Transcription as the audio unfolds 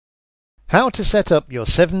How to set up your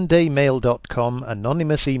 7daymail.com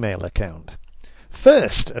anonymous email account.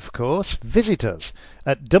 First, of course, visit us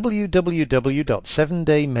at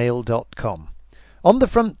www.7daymail.com. On the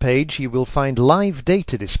front page you will find live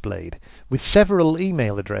data displayed with several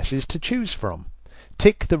email addresses to choose from.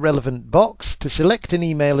 Tick the relevant box to select an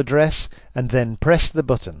email address and then press the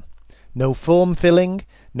button. No form filling,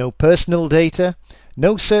 no personal data,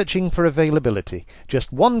 no searching for availability.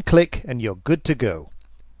 Just one click and you're good to go.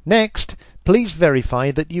 Next, please verify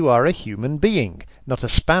that you are a human being, not a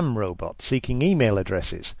spam robot seeking email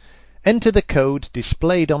addresses. Enter the code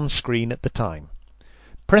displayed on screen at the time.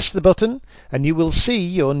 Press the button and you will see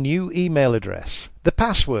your new email address, the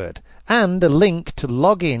password, and a link to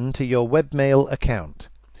log in to your webmail account.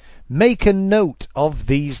 Make a note of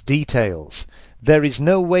these details. There is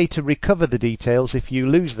no way to recover the details if you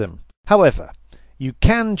lose them. However, you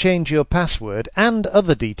can change your password and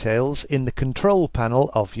other details in the control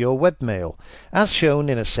panel of your webmail, as shown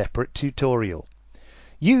in a separate tutorial.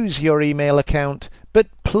 Use your email account, but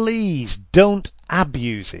please don't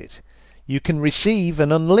abuse it. You can receive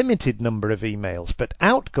an unlimited number of emails, but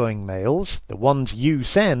outgoing mails, the ones you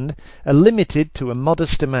send, are limited to a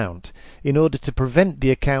modest amount in order to prevent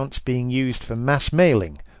the accounts being used for mass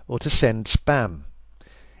mailing or to send spam.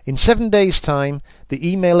 In 7 days' time, the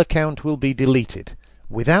email account will be deleted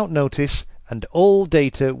without notice and all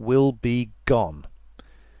data will be gone.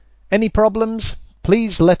 Any problems?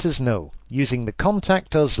 Please let us know using the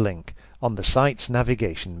Contact Us link on the site's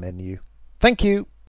navigation menu. Thank you.